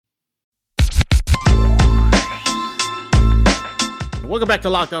Welcome back to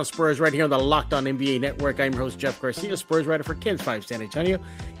Locked On Spurs right here on the Locked On NBA Network. I'm your host, Jeff Garcia, Spurs writer for KENS 5 San Antonio.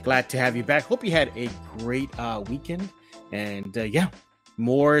 Glad to have you back. Hope you had a great weekend. And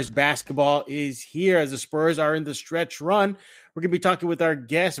Moors basketball is here as the Spurs are in the stretch run. We're going to be talking with our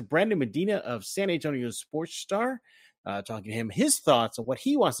guest, Brandon Medina of San Antonio Sports Star, talking to him his thoughts on what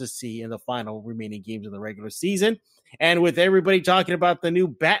he wants to see in the final remaining games of the regular season. And with everybody talking about the new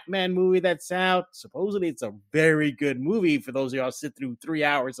Batman movie that's out, supposedly it's a very good movie for those of y'all who sit through 3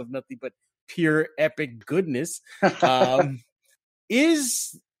 hours of nothing but pure epic goodness.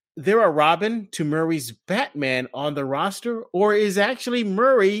 Is there a Robin to Murray's Batman on the roster, or is actually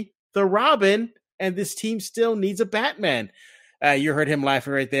Murray the Robin and this team still needs a Batman? You heard him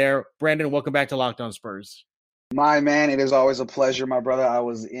laughing right there. Brandon, welcome back to Locked On Spurs. My man, it is always a pleasure, my brother. I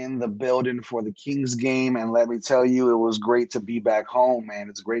was in the building for the Kings game, and let me tell you, it was great to be back home, man.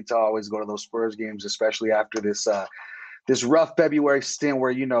 It's great to always go to those Spurs games, especially after this rough February stint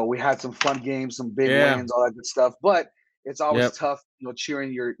where, we had some fun games, some big wins, all that good stuff. But it's always tough,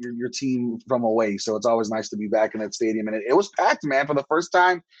 cheering your team from away. So it's always nice to be back in that stadium. And it was packed, man, for the first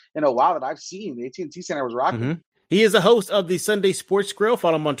time in a while that I've seen. The AT&T Center was rocking. Mm-hmm. He is the host of the Sunday Sports Grill.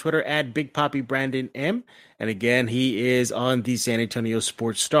 Follow him on Twitter at Big Poppy Brandon M. And again, he is on the San Antonio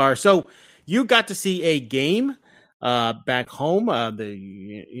Sports Star. So you got to see a game back home. They're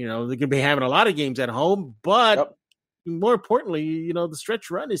going to be having a lot of games at home, but more importantly, the stretch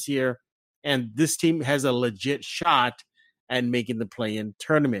run is here, and this team has a legit shot at making the play-in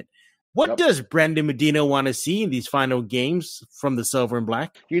tournament. What does Brandon Medina want to see in these final games from the Silver and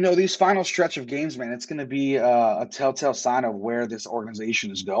Black? These final stretch of games, man, it's going to be a telltale sign of where this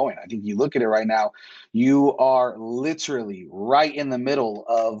organization is going. I think you look at it right now, you are literally right in the middle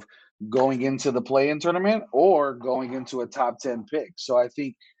of going into the play-in tournament or going into a top 10 pick. So I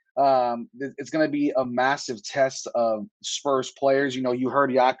think it's going to be a massive test of Spurs players. You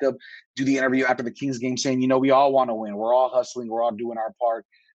heard Jakob do the interview after the Kings game saying, we all want to win. We're all hustling. We're all doing our part.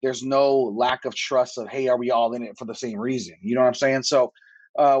 There's no lack of trust of, hey, are we all in it for the same reason? You know what I'm saying? So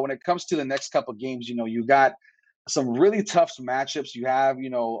when it comes to the next couple of games, you got some really tough matchups. You have,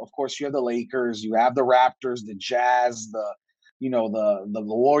 of course, you have the Lakers, you have the Raptors, the Jazz, the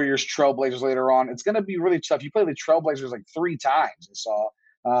Warriors, Trailblazers later on. It's going to be really tough. You play the Trailblazers like 3 times, I saw,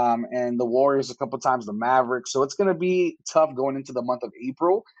 and the Warriors a couple of times, the Mavericks. So it's going to be tough going into the month of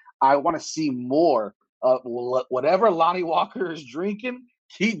April. I want to see more of whatever Lonnie Walker is drinking.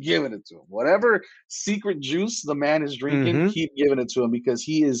 Keep giving it to him. Whatever secret juice the man is drinking, keep giving it to him because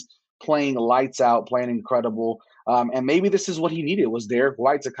he is playing lights out, playing incredible. And maybe this is what he needed was Derek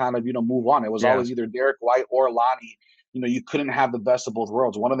White to kind of, move on. It was always either Derek White or Lonnie. You couldn't have the best of both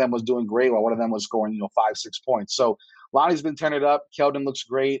worlds. One of them was doing great while one of them was scoring, 5-6 points. So Lonnie's been turning it up. Keldon looks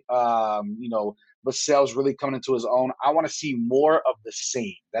great. Vassell's really coming into his own. I want to see more of the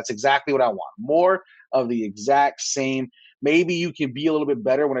same. That's exactly what I want. More of the exact same. Maybe you can be a little bit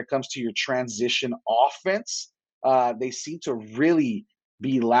better when it comes to your transition offense. They seem to really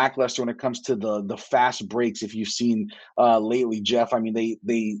be lackluster when it comes to the fast breaks. If you've seen lately, Jeff, I mean,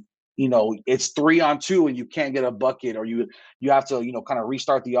 they it's 3-on-2 and you can't get a bucket, or you have to kind of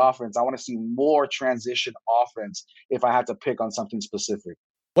restart the offense. I want to see more transition offense if I had to pick on something specific.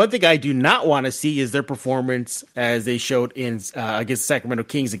 One thing I do not want to see is their performance as they showed in against Sacramento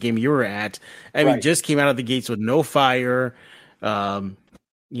Kings, the game you were at. I mean, just came out of the gates with no fire, no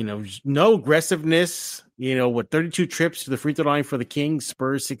aggressiveness, with 32 trips to the free throw line for the Kings,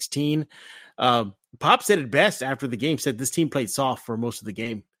 Spurs 16. Pop said it best after the game, said this team played soft for most of the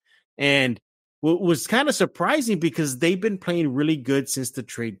game. And what was kind of surprising because they've been playing really good since the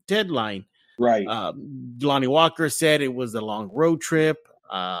trade deadline. Right. Lonnie Walker said it was a long road trip.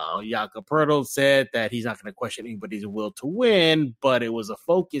 Jakob Poeltl said that he's not going to question anybody's will to win, but it was a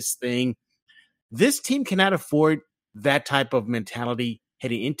focus thing. This team cannot afford that type of mentality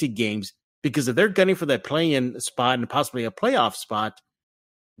heading into games because if they're gunning for that play-in spot and possibly a playoff spot,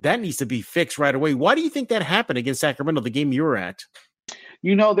 that needs to be fixed right away. Why do you think that happened against Sacramento, the game you were at?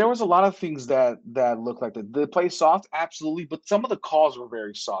 There was a lot of things that looked like the play soft, absolutely, but some of the calls were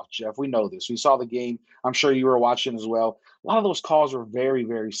very soft, Jeff. We know this. We saw the game. I'm sure you were watching as well. A lot of those calls were very,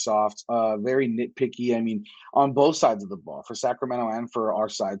 very soft, very nitpicky. I mean, on both sides of the ball, for Sacramento and for our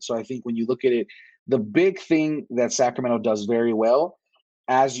side. So I think when you look at it, the big thing that Sacramento does very well,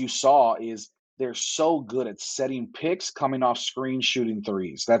 as you saw, is they're so good at setting picks, coming off screen, shooting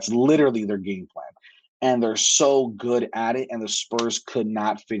threes. That's literally their game plan. And they're so good at it, and the Spurs could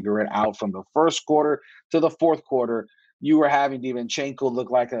not figure it out from the first quarter to the fourth quarter. you were having Divanchenko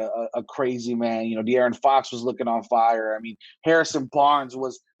look like a crazy man. De'Aaron Fox was looking on fire. I mean, Harrison Barnes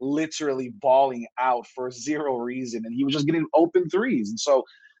was literally balling out for zero reason, and he was just getting open threes. And so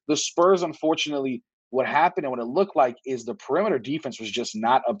the Spurs, unfortunately, what happened and what it looked like is the perimeter defense was just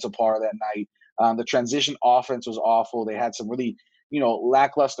not up to par that night. The transition offense was awful. They had some really,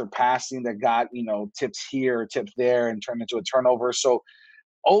 lackluster passing that got, tips here, tips there, and turned into a turnover. So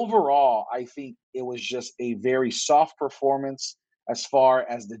overall, I think it was just a very soft performance as far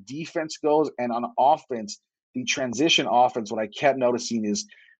as the defense goes. And on offense, the transition offense, what I kept noticing is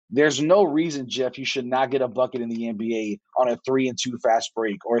there's no reason, Jeff, you should not get a bucket in the NBA on a 3-and-2 fast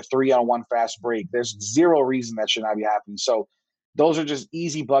break or a 3-on-1 fast break. There's zero reason that should not be happening. So those are just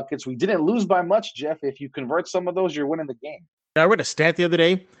easy buckets. We didn't lose by much, Jeff. If you convert some of those, you're winning the game. I read a stat the other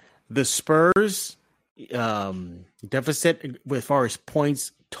day. The Spurs deficit as far as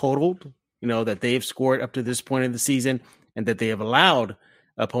points totaled, that they've scored up to this point in the season and that they have allowed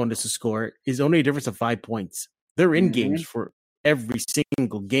opponents to score is only a difference of 5 points. They're in games for every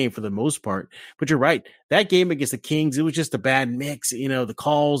single game for the most part. But you're right. That game against the Kings, it was just a bad mix. The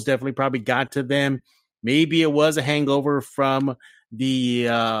calls definitely probably got to them. Maybe it was a hangover from the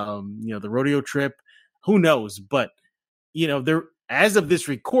the rodeo trip. Who knows? But they're, as of this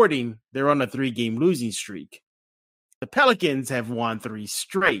recording, they're on a 3-game losing streak. The Pelicans have won 3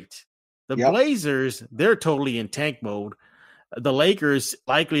 straight. The Blazers, they're totally in tank mode. The Lakers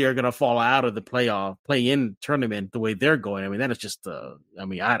likely are going to fall out of the play-in tournament the way they're going. I mean, that is just,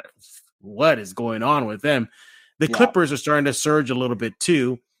 what is going on with them? The Clippers are starting to surge a little bit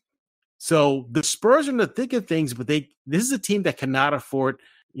too. So the Spurs are in the thick of things, but this is a team that cannot afford,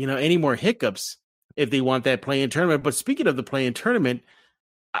 any more hiccups if they want that play-in tournament. But speaking of the play-in tournament,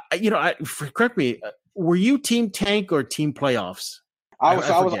 correct me, were you team tank or team playoffs?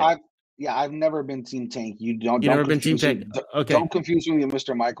 I've never been team tank. You never been team tank. Okay. Don't confuse me with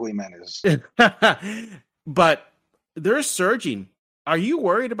Mr. Michael Jimenez. But they're surging. Are you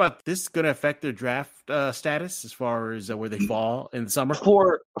worried about this going to affect their draft status as far as where they fall in the summer?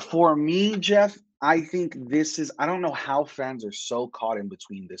 For me, Jeff, I think I don't know how fans are so caught in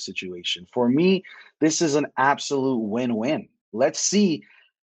between this situation. For me, this is an absolute win-win. Let's see,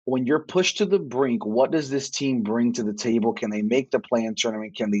 when you're pushed to the brink, what does this team bring to the table? Can they make the play-in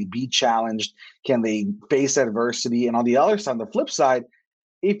tournament? Can they be challenged? Can they face adversity? And on the other side, on the flip side,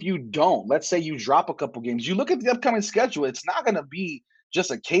 if you don't, let's say you drop a couple games, you look at the upcoming schedule, it's not going to be just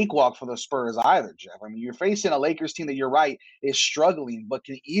a cakewalk for the Spurs either, Jeff. I mean, you're facing a Lakers team that, you're right, is struggling, but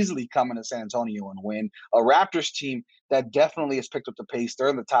can easily come into San Antonio and win. A Raptors team that definitely has picked up the pace. They're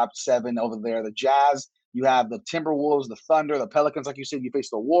in the top 7 over there. The Jazz, you have the Timberwolves, the Thunder, the Pelicans, like you said, you face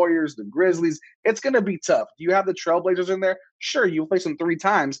the Warriors, the Grizzlies. It's going to be tough. Do you have the Trailblazers in there? Sure, you'll face them 3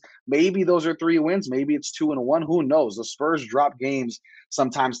 times. Maybe those are 3 wins. Maybe it's 2-1. Who knows? The Spurs drop games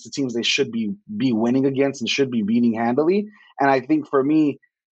sometimes to teams they should be winning against and should be beating handily. And I think for me,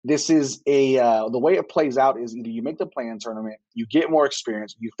 this is the way it plays out is either you make the play-in tournament, you get more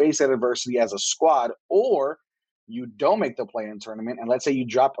experience, you face that adversity as a squad, or you don't make the play-in tournament, and let's say you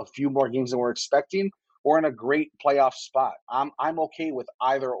drop a few more games than we're expecting, or in a great playoff spot. I'm okay with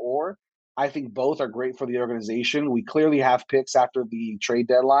either or. I think both are great for the organization. We clearly have picks after the trade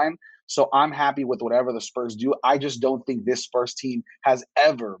deadline, so I'm happy with whatever the Spurs do. I just don't think this Spurs team has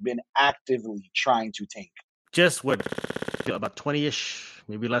ever been actively trying to tank. Just about 20-ish,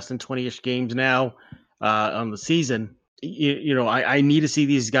 maybe less than 20-ish games now on the season. I need to see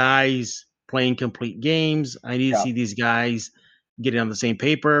these guys playing complete games. I need to see these guys getting on the same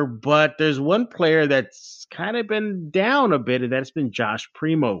paper. But there's one player that's kind of been down a bit, and that's been Josh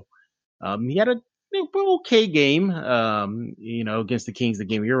Primo. He had an okay game, against the Kings, the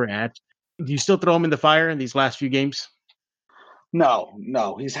game you were at. Do you still throw him in the fire in these last few games? No.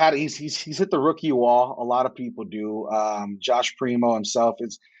 He's hit the rookie wall. A lot of people do. Josh Primo himself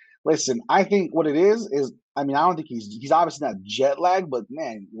listen, I think what it is, I don't think he's obviously not jet lagged, but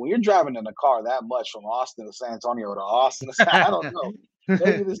man, when you're driving in a car that much from Austin to San Antonio to Austin, I don't know.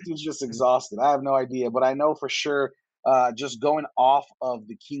 Maybe this dude's just exhausted. I have no idea, but I know for sure, just going off of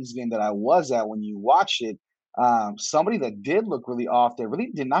the Kings game that I was at when you watch it, somebody that did look really off there,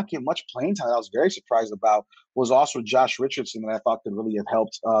 really did not get much playing time that I was very surprised about, was also Josh Richardson, that I thought could really have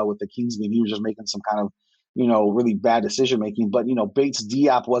helped with the Kings game. He was just making some kind of, really bad decision making. But, Bates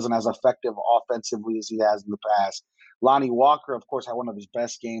Diop wasn't as effective offensively as he has in the past. Lonnie Walker, of course, had one of his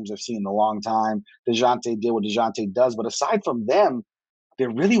best games I've seen in a long time. DeJounte did what DeJounte does. But aside from them, there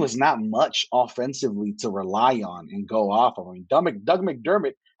really was not much offensively to rely on and go off of. I mean, Doug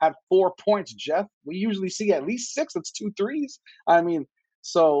McDermott had 4 points, Jeff. We usually see at least 6. That's 2 threes. I mean,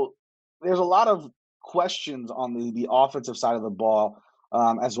 so there's a lot of questions on the offensive side of the ball,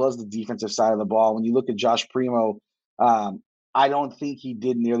 as well as the defensive side of the ball. When you look at Josh Primo, I don't think he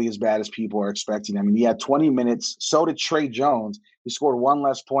did nearly as bad as people are expecting. I mean, he had 20 minutes. So did Trey Jones. He scored one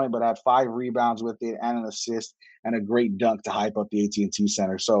less point, but had 5 rebounds with it and an assist and a great dunk to hype up the AT&T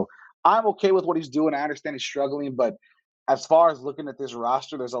Center. So I'm okay with what he's doing. I understand he's struggling, but as far as looking at this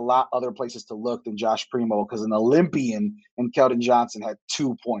roster, there's a lot other places to look than Josh Primo, because an Olympian and Keldon Johnson had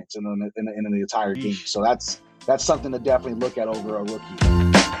 2 points in the entire game. So that's something to definitely look at over a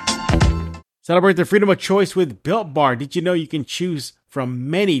rookie. Celebrate the freedom of choice with Built Bar. Did you know you can choose from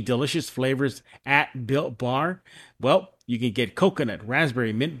many delicious flavors at Built Bar? Well, you can get coconut,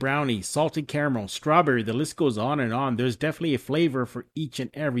 raspberry, mint brownie, salted caramel, strawberry. The list goes on and on. There's definitely a flavor for each and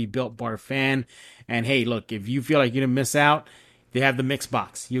every Built Bar fan. And hey, look, if you feel like you're going to miss out, they have the mix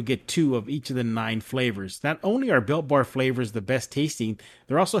box. You'll get 2 of each of the 9 flavors. Not only are Built Bar flavors the best tasting,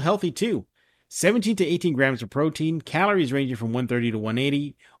 they're also healthy too. 17 to 18 grams of protein, calories ranging from 130 to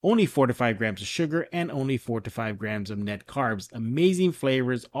 180, only 4 to 5 grams of sugar, and only 4 to 5 grams of net carbs. Amazing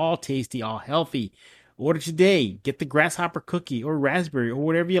flavors, all tasty, all healthy. Order today. Get the grasshopper cookie or raspberry or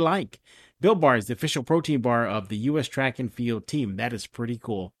whatever you like. Built Bar is the official protein bar of the U.S. track and field team. That is pretty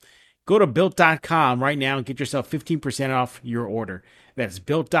cool. Go to Built.com right now and get yourself 15% off your order. That's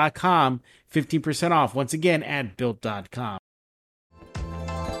Built.com, 15% off. Once again, at Built.com.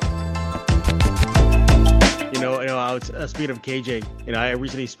 I was speaking of KJ. I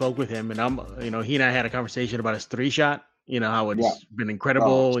recently spoke with him, and he and I had a conversation about his 3-shot. How it's been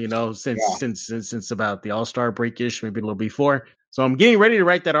incredible. Since about the All-Star break-ish, maybe a little before. So I'm getting ready to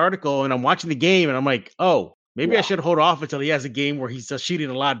write that article, and I'm watching the game, and I'm like, oh, maybe I should hold off until he has a game where he's shooting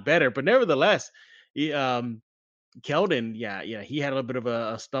a lot better. But nevertheless, Keldon, he had a little bit of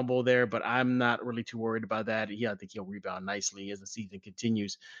a stumble there, but I'm not really too worried about that. I think he'll rebound nicely as the season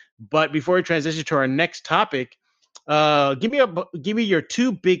continues. But before we transition to our next topic, give me your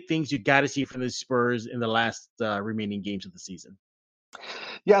 2 big things you got to see from the Spurs in the last remaining games of the season.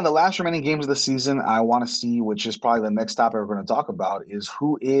 Yeah, in the last remaining games of the season, I want to see, which is probably the next topic we're going to talk about, is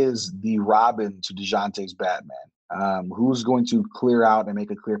who is the Robin to DeJounte's Batman? Who's going to clear out and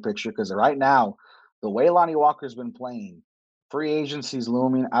make a clear picture? Because right now, the way Lonnie Walker's been playing, free agency's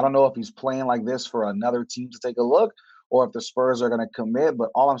looming. I don't know if he's playing like this for another team to take a look, or if the Spurs are going to commit. But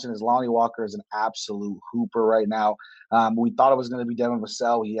all I'm saying is Lonnie Walker is an absolute hooper right now. We thought it was going to be Devin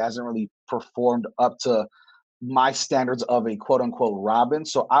Vassell. He hasn't really performed up to my standards of a quote-unquote Robin.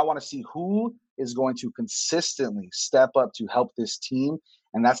 So I want to see who is going to consistently step up to help this team.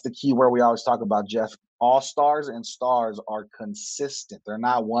 And that's the key where we always talk about, Jeff. All-stars and stars are consistent. They're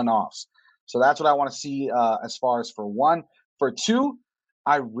not one-offs. So that's what I want to see as far as for 1. For 2,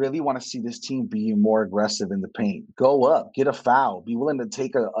 I really want to see this team be more aggressive in the paint. Go up, get a foul, be willing to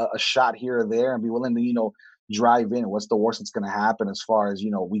take a shot here or there, and be willing to, drive in. What's the worst that's going to happen as far as,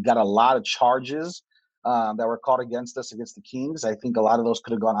 we got a lot of charges that were called against us against the Kings. I think a lot of those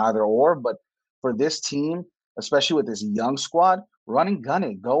could have gone either or, but for this team, especially with this young squad, run and gun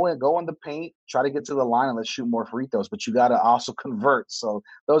it. Go in the paint, try to get to the line, and let's shoot more free throws, but you got to also convert. So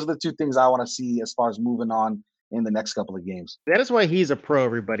those are the 2 things I want to see as far as moving on in the next couple of games. That is why he's a pro,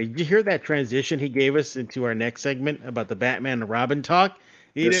 everybody. Did you hear that transition he gave us into our next segment about the Batman and Robin talk?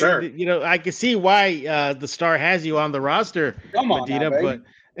 Yes, sir. I can see why the Star has you on the roster, Come on Medina, now, baby.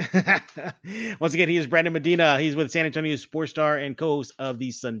 But once again, he is Brandon Medina. He's with San Antonio Sports Star and co-host of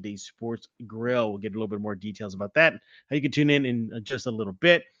the Sunday Sports Grill. We'll get a little bit more details about that. How you can tune in just a little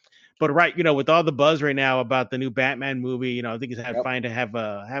bit. But right, with all the buzz right now about the new Batman movie, I think it's fine to have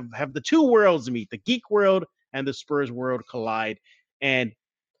the 2 worlds meet, the geek world and the Spurs world collide. And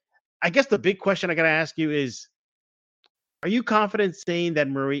I guess the big question I got to ask you is, are you confident saying that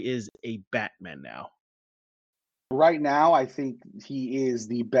Murray is a Batman now? Right now, I think he is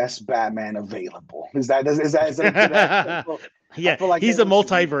the best Batman available. Is that yeah, like he's a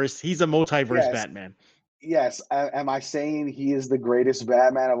multiverse. He's a multiverse Batman. Yes. Am I saying he is the greatest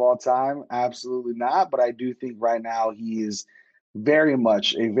Batman of all time? Absolutely not. But I do think right now he is very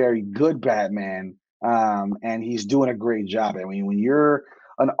much a very good Batman. And he's doing a great job. I mean, when you're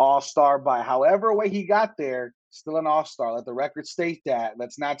an all-star by however way he got there, still an all-star. Let the record state that.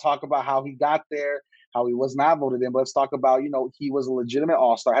 Let's not talk about how he got there, how he was not voted in, but let's talk about, he was a legitimate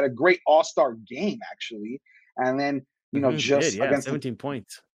all-star, had a great all-star game, actually. And then, just against 17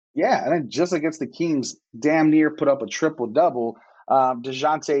 points. Yeah, and then just against the Kings, damn near put up a triple-double.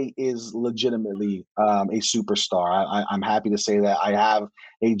 DeJounte is legitimately a superstar. I'm happy to say that. I have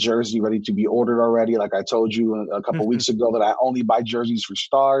a jersey ready to be ordered already. Like I told you a couple weeks ago that I only buy jerseys for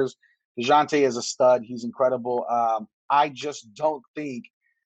stars. DeJounte is a stud. He's incredible. I just don't think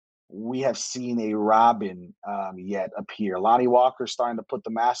we have seen a Robin yet appear. Lonnie Walker's starting to put the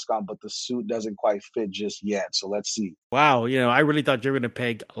mask on, but the suit doesn't quite fit just yet. So let's see. Wow, I really thought you were going to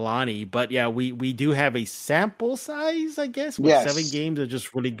peg Lonnie, but yeah, we do have a sample size, I guess, with 7 games of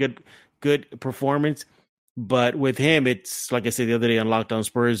just really good performance. But with him, it's like I said the other day on Locked On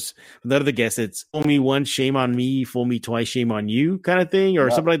Spurs, the other guest, it's fool me once, shame on me, fool me twice, shame on you kind of thing,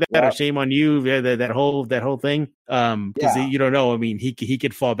 or something like that, or shame on you, that whole thing. Because you don't know. I mean, he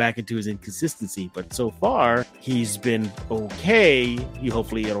could fall back into his inconsistency, but so far he's been okay.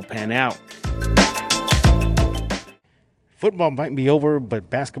 Hopefully it'll pan out. Football might be over, but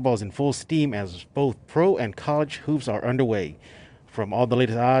basketball is in full steam as both pro and college hoops are underway. From all the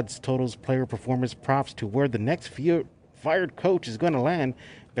latest odds, totals, player performance, props, to where the next fired coach is going to land,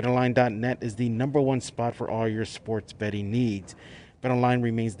 BetOnline.net is the number one spot for all your sports betting needs. BetOnline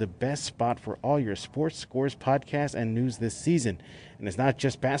remains the best spot for all your sports, scores, podcasts, and news this season. And it's not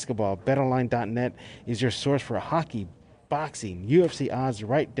just basketball. BetOnline.net is your source for hockey, boxing, UFC odds,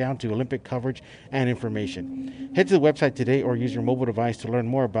 right down to Olympic coverage and information. Head to the website today or use your mobile device to learn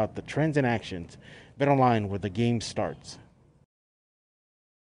more about the trends and actions. BetOnline, where the game starts.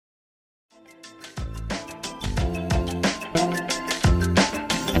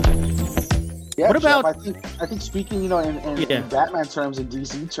 Yeah, what about? Jeff, I think speaking, in Batman terms and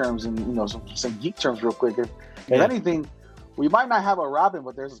DC terms, and some geek terms, real quick. If anything, we might not have a Robin,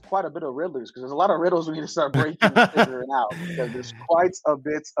 but there's quite a bit of Riddlers because there's a lot of riddles we need to start breaking and figuring out because there's quite a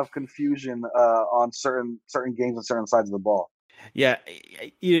bit of confusion on certain games and certain sides of the ball. Yeah,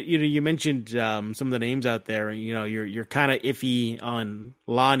 you mentioned some of the names out there. You're kind of iffy on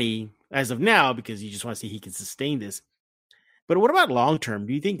Lonnie as of now because you just want to see he can sustain this. But what about long term?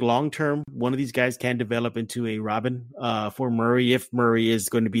 Do you think long term one of these guys can develop into a Robin for Murray if Murray is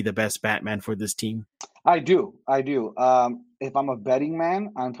going to be the best Batman for this team? I do. If I'm a betting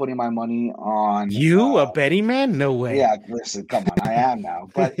man, I'm putting my money on you. A betting man? No way. Yeah, listen, come on, I am now.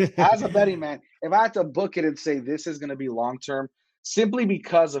 But as a betting man, if I had to book it and say this is going to be long term, simply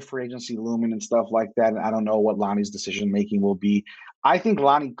because of free agency looming and stuff like that, and I don't know what Lonnie's decision making will be. I think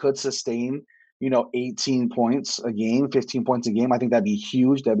Lonnie could sustain 18 points a game, 15 points a game. I think that'd be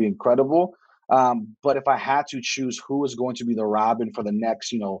huge. That'd be incredible. But if I had to choose who is going to be the Robin for the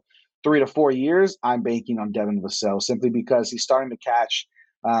next, 3 to 4 years, I'm banking on Devin Vassell simply because he's starting to catch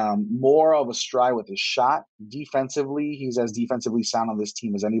more of a stride with his shot. Defensively, he's as defensively sound on this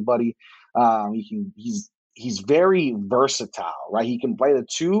team as anybody. He's very versatile, right? He can play the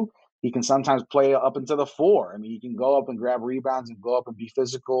 2. He can sometimes play up into the 4. I mean, he can go up and grab rebounds and go up and be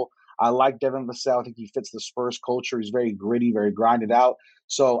physical. I like Devin Vassell. I think he fits the Spurs culture. He's very gritty, very grinded out.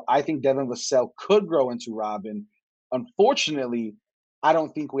 So I think Devin Vassell could grow into Robin. Unfortunately, I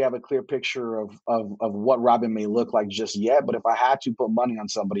don't think we have a clear picture of what Robin may look like just yet. But if I had to put money on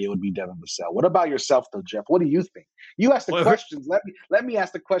somebody, it would be Devin Vassell. What about yourself, though, Jeff? What do you think? You asked the questions. Let me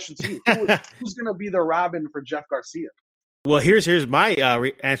ask the question to you. Who's going to be the Robin for Jeff Garcia? Well, here's my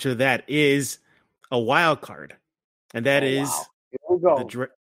answer to that is a wild card, and that is Here we go.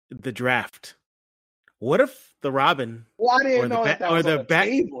 The draft. What if the Robin? Well, I didn't know that was on the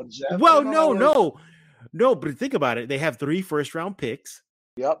table, Jeff. Well, no. But think about it. They have 3 first-round picks.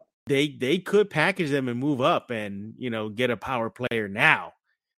 Yep. They could package them and move up and get a power player now.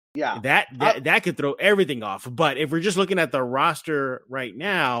 Yeah. That could throw everything off. But if we're just looking at the roster right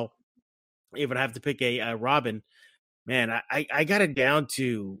now, if I have to pick a Robin, man, I got it down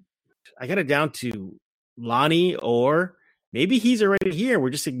to Lonnie, or maybe he's already here. We're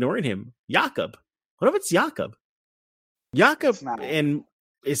just ignoring him. Jakob. What if it's Jakob? Jakob, and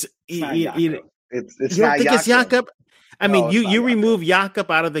it's you don't think it's Jakob? I mean, you remove Jakob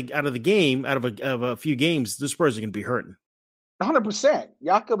out of the game, out of a few games, the Spurs are going to be hurting. 100%.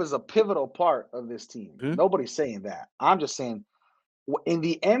 Jakob is a pivotal part of this team. Mm-hmm. Nobody's saying that. I'm just saying, in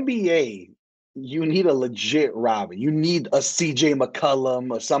the NBA, you need a legit Robin. You need a CJ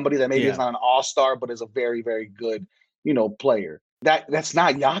McCollum, or somebody that maybe is not an all-star, but is a very, very good, player. That's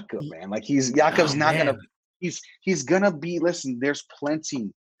not Jakob, man. Like Jakob's not gonna. He's gonna be. Listen, there's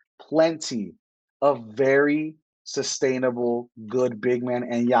plenty of very sustainable, good big men,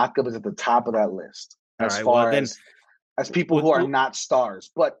 and Jakob is at the top of that list as people who are not stars.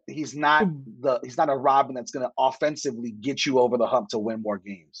 But he's not a Robin that's gonna offensively get you over the hump to win more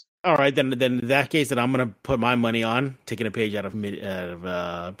games. All right, then in that case, that I'm gonna put my money on, taking a page out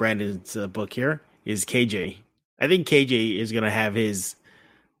of Brandon's book here, is KJ. I think KJ is going to have his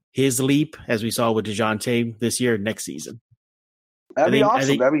leap, as we saw with DeJounte this year, next season. That'd be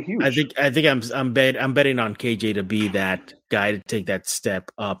awesome. That'd be huge. I think I'm betting on KJ to be that guy to take that step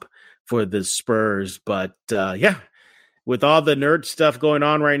up for the Spurs. But with all the nerd stuff going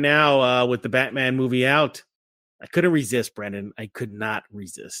on right now, with the Batman movie out, I couldn't resist, Brandon. I could not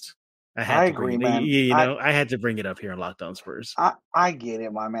resist. I agree, man. I had to bring it up here on Locked On Spurs. I get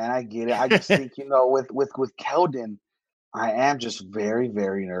it, my man. I get it. I just think, with Keldon, I am just very,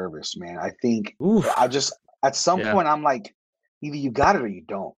 very nervous, man. I think at some point I'm like, either you got it or you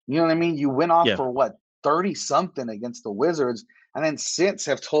don't. You know what I mean? You went off for what, 30 something against the Wizards, and then since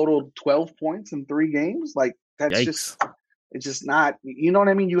have totaled 12 points in 3 games. Like, that's it's just not, you know what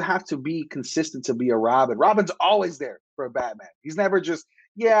I mean? You have to be consistent to be a Robin. Robin's always there for a Batman. He's never just,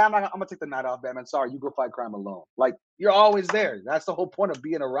 I'm gonna take the night off, Batman. Sorry, you go fight crime alone. Like, you're always there. That's the whole point of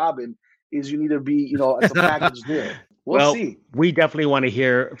being a Robin, is you need to be, it's a package deal. We'll see. We definitely want to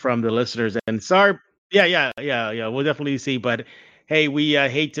hear from the listeners. And sorry, we'll definitely see. But hey, we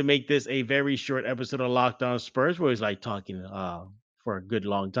hate to make this a very short episode of Locked On Spurs. We're always like talking for a good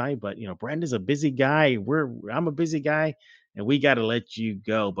long time. But Brandon's a busy guy. I'm a busy guy, and we got to let you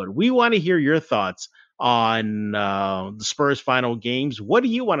go. But we want to hear your thoughts on the Spurs' final games. What do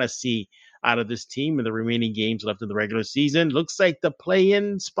you want to see out of this team in the remaining games left in the regular season? Looks like the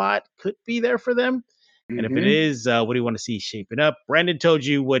play-in spot could be there for them. And if it is, what do you want to see shaping up? Brandon told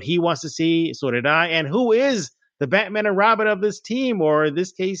you what he wants to see. So did I. And who is the Batman and Robin of this team? Or in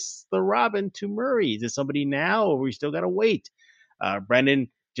this case, the Robin to Murray? Is it somebody now, or we still got to wait? Brandon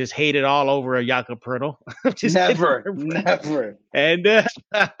just hated all over Jakob Poeltl. Never.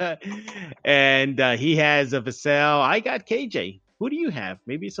 And he has a Vassell. I got KJ. Who do you have?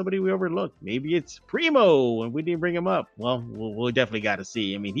 Maybe it's somebody we overlooked. Maybe it's Primo, and we didn't bring him up. Well, we'll definitely got to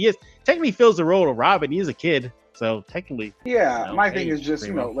see. I mean, he technically fills the role of Robin. He is a kid, so technically. Yeah, my thing is just,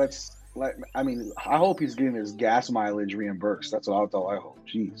 I hope he's getting his gas mileage reimbursed. That's what I hope.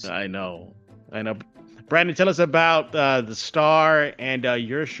 Jeez. I know. Brandon, tell us about the Star and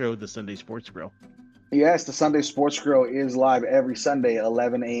your show, The Sunday Sports Grill. Yes, the Sunday Sports Grill is live every Sunday,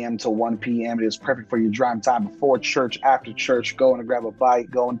 11 a.m. to 1 p.m. It is perfect for your drive time before church, after church, going to grab a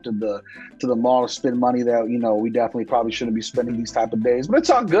bite, going to the mall to spend money that, we definitely probably shouldn't be spending these type of days. But it's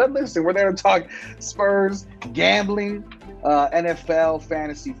all good. Listen, we're there to talk Spurs, gambling, NFL,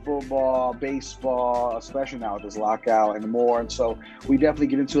 fantasy football, baseball, especially now with this lockout and more. And so we definitely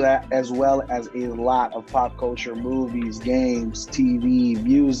get into that, as well as a lot of pop culture, movies, games, TV,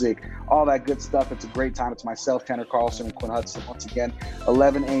 music, all that good stuff. It's a great time. It's myself, Tanner Carlson, and Quinn Hudson. Once again,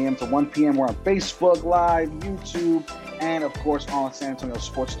 11 a.m. to 1 p.m. We're on Facebook Live, YouTube, and of course on San Antonio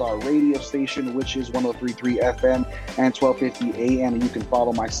Sports Star radio station, which is 103.3 FM and 1250 AM. And you can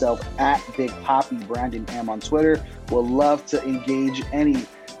follow myself at Big Poppy, Brandon M on Twitter. We'll love to engage any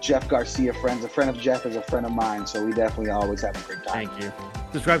Jeff Garcia friends. A friend of Jeff is a friend of mine, so we definitely always have a great time. Thank you.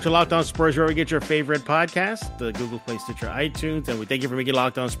 Subscribe to Locked On Spurs wherever you get your favorite podcast, the Google Play, Stitcher, iTunes, and we thank you for making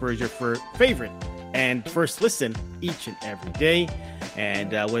Locked On Spurs your favorite and first listen each and every day.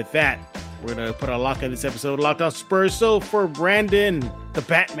 And with that, we're going to put a lock on this episode of Locked On Spurs. So for Brandon, the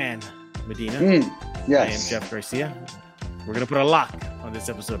Batman Medina, yes. I am Jeff Garcia. We're going to put a lock on this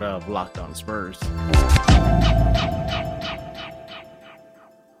episode of Locked On Spurs.